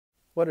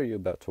What are you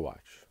about to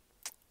watch?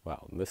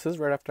 Well, this is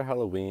right after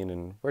Halloween,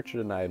 and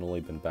Richard and I had only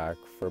been back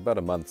for about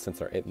a month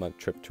since our 8-month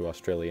trip to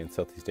Australia and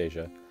Southeast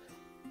Asia.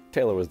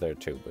 Taylor was there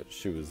too, but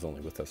she was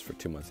only with us for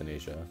 2 months in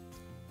Asia.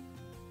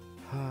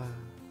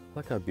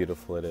 Look how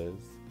beautiful it is.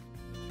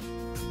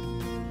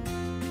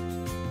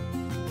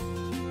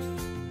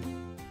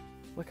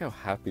 Look how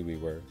happy we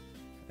were,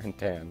 and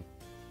tan.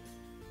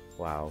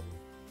 Wow.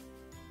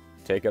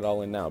 Take it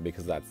all in now,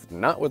 because that's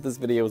not what this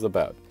video is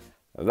about.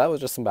 That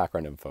was just some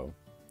background info.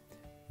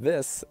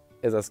 This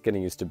is us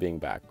getting used to being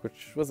back,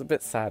 which was a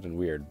bit sad and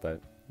weird, but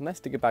nice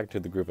to get back to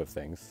the groove of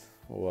things.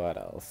 What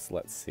else?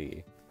 Let's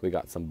see. We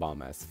got some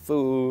bomb-ass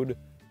food.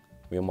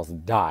 We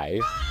almost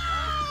die.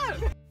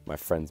 My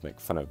friends make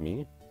fun of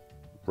me.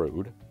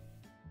 Rude.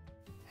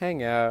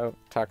 Hang out,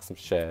 talk some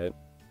shit.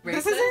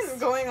 This isn't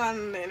going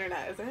on the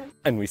internet, is it?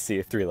 And we see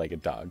a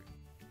 3-legged dog.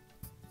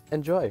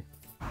 Enjoy.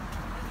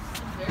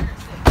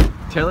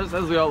 Taylor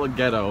says we all look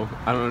ghetto.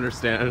 I don't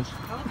understand.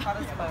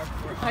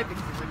 I think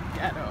this is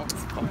ghetto as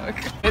fuck.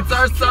 It's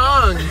our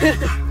song!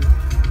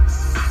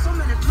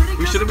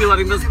 We shouldn't be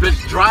letting this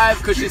bitch drive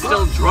because she's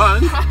still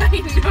drunk. I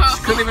know.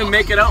 She couldn't even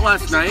make it out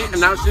last night,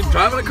 and now she's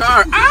driving a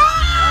car.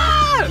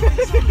 Ah!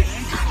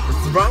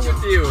 What's wrong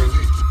with you?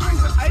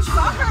 I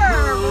saw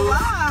her.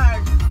 Relax.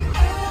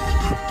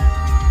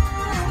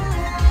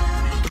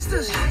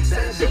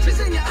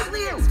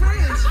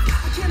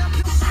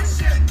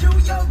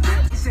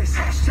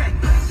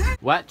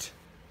 What?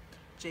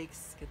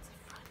 Jake's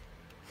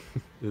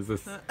schizophrenic. Is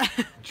this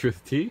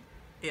truth tea?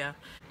 Yeah.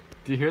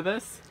 Do you hear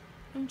this?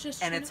 I'm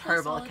just And it's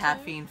herbal,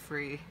 caffeine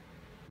free.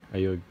 Are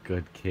you a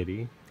good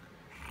kitty?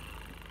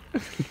 I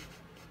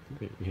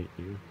hate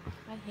you.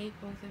 I hate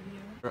both of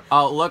you.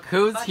 Oh, look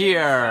who's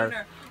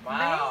here!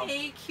 Wow.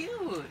 Hey,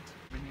 cute.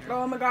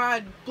 Oh my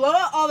god. Blow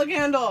out all the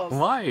candles.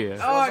 Why?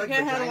 Oh, I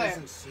can't handle it.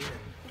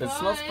 It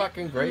smells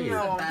fucking great.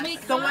 No.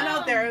 Make The one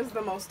out there is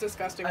the most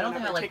disgusting I don't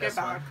one think I ever. like Take this it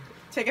back. one.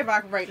 Take it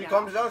back right She now.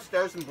 comes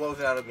downstairs and blows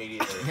it out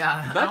immediately.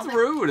 Yeah. That's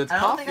rude. It's I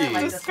don't think I coffee.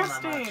 like this one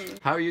that much. Disgusting.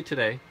 How are you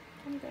today?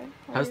 I'm good.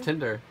 How How's are you?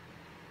 Tinder?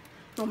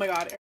 Oh my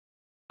god.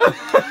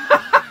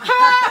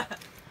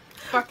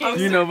 Fucking.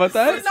 Do you know about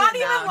that? It's not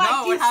even No, like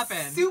no, he what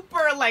happened?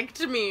 super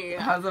liked me.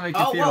 How does that make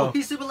you Oh, feel? whoa,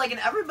 he's super liking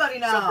everybody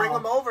now. So bring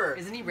him over.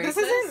 Isn't he racist? This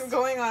isn't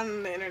going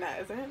on the internet,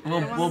 is it? I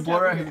don't We'll wanna blur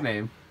tell out you. his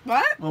name.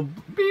 What? We'll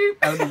beep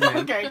out his name.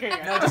 Okay.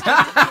 No, just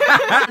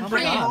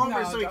Bring him God.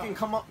 over No, so he don't.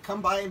 can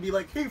come by and be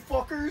like, hey,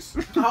 fuckers.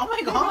 Oh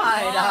my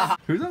god.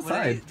 Who's What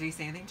outside? did he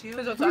say anything to you?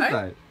 Who's Who's outside?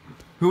 that?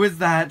 Who is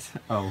that?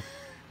 Oh,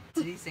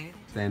 Did he say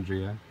anything? it's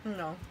Andrea.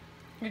 No.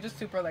 You just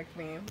super liked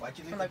me. Why'd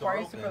you leave I'm the like, door why are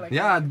you open? super like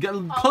Yeah,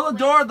 close the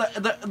door.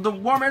 The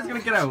warm air's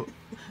gonna get out.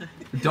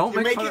 Don't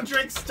You're make making fun of.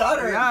 Drake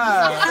stutter.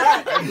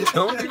 Yeah.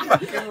 Don't be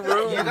fucking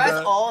rude. You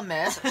guys all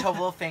missed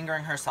Tovo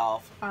fingering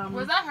herself.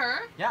 Was that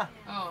her? Yeah.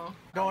 Oh.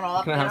 Going all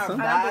up Can I in have her some?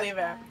 I back. don't believe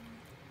it.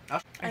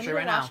 I'll I need show to you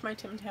right now. wash my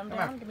Tim Tam Come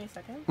down. on. Give me a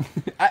second.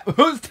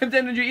 Whose Tim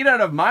Tam did you eat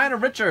out of? Mine or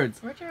Richard's?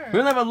 Richard. We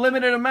only have a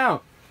limited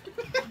amount.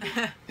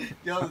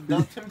 Yo,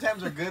 those Tim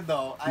Tams are good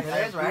though. It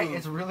is, right?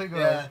 It's really good.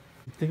 Yeah.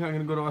 You think I'm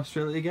gonna go to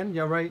Australia again?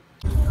 Yeah, right.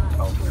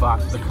 Oh fuck,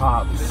 the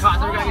cops. Cops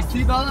are gonna get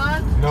seatbelt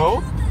on?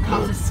 No?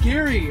 Cops are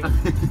scary.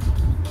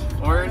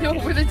 Or No,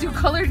 we're the 2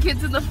 colored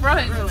kids in the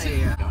front.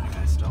 Really?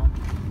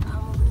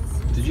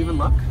 did you even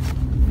look?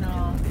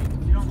 No.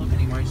 You don't look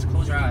anymore. You just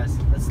close your eyes.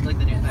 That's like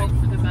the new Hope thing.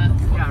 for the best.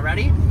 Yeah,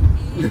 ready?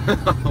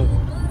 Oh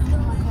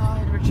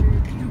god,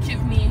 Richard, you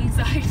give me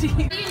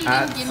anxiety.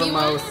 At Give me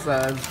one.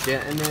 samosas,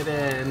 getting it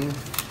in.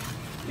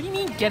 What do you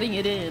mean getting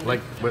it in?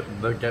 Like with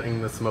the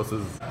getting the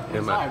samosas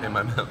in my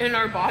mouth. in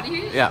our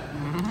bodies? Yeah.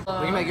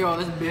 Look at my girl.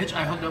 This bitch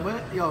I hooked up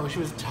with. Yo, she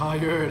was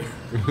tired.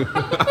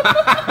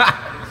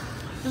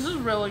 This is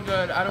really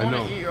good. I don't I want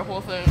know. to eat your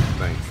whole thing.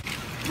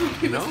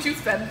 Thanks. It No? was too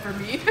thin for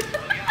me.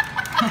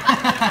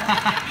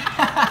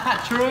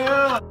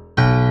 True.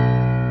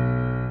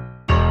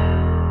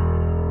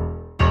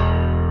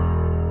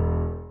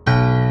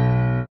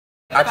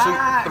 Actually,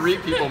 3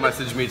 people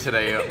messaged me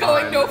today.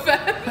 Going no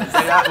fat.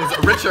 That was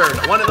Richard.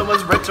 One of them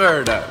was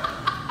Richard.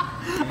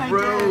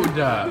 Rude.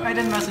 I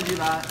didn't message you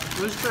that. It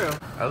was true.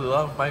 I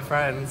love my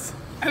friends.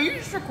 Are you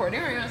just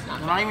recording or are you just We're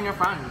not? not even your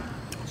friend.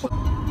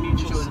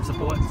 Mutual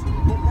support.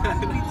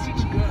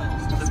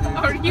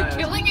 Are you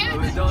killing it?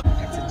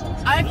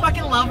 I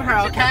fucking love her,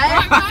 okay?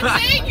 I'm not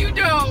saying you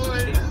don't.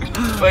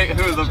 Wait,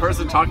 who? The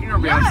person talking or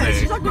Beyonce? Yeah,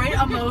 she's a great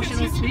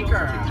emotional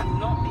speaker.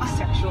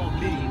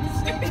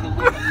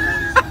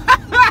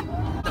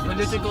 The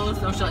political,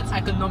 social,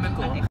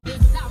 economical. Yeah,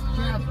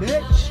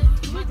 bitch.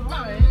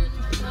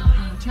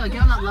 Taylor,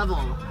 get on that level.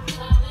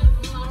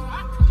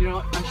 Do you know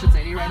what I should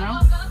say to you right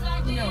now?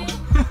 No.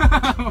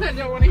 I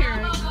don't want to hear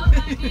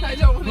it. I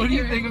don't want to hear it. What do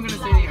you think I'm gonna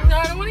say to you? No,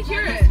 I don't want to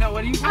hear it. No,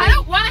 what do you think? I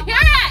don't want to hear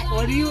it.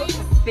 What do you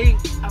think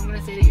I'm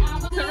gonna say to you? I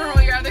don't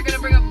know. You're either gonna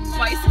bring up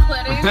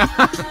bicycling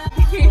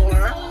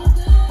Or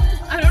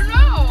I don't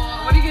know.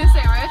 What are you gonna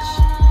say, Rich?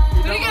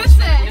 What are you gonna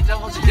say? You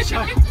double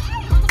check.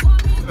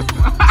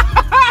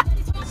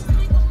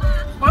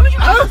 Why would you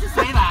always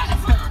say that?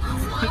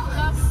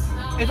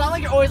 It's not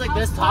like you're always like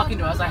this talking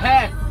to us, like,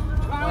 hey,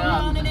 what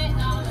up?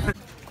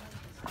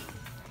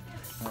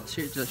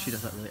 She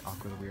does that really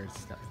awkward, weird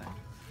step thing.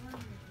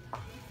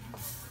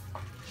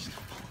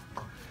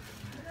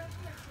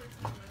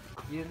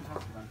 You didn't have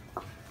to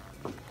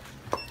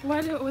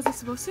run. Was I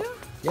supposed to?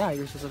 Yeah,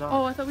 you're supposed to talk.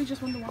 Oh, I thought we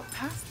just wanted to walk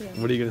past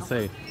him. What are you gonna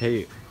say?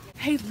 Hey.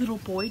 Hey, little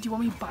boy, do you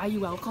want me to buy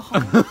you alcohol?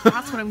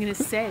 That's what I'm gonna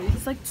say.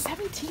 He's like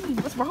 17.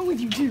 What's wrong with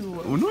you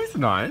two? Oh, no, it's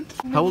not.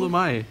 How old am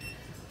I?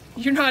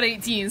 You're not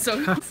 18, so.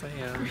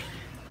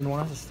 You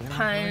want us to stand?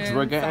 Pine.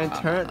 We're getting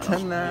turned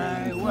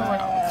tonight.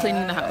 We're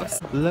cleaning the house.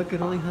 Look,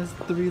 it only has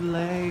 3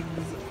 legs.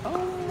 Oh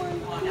my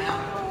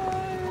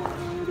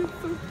god,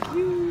 it's so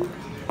cute.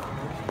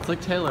 It's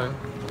like Taylor.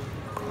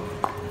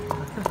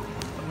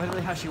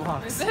 Literally how she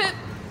walks. Is it?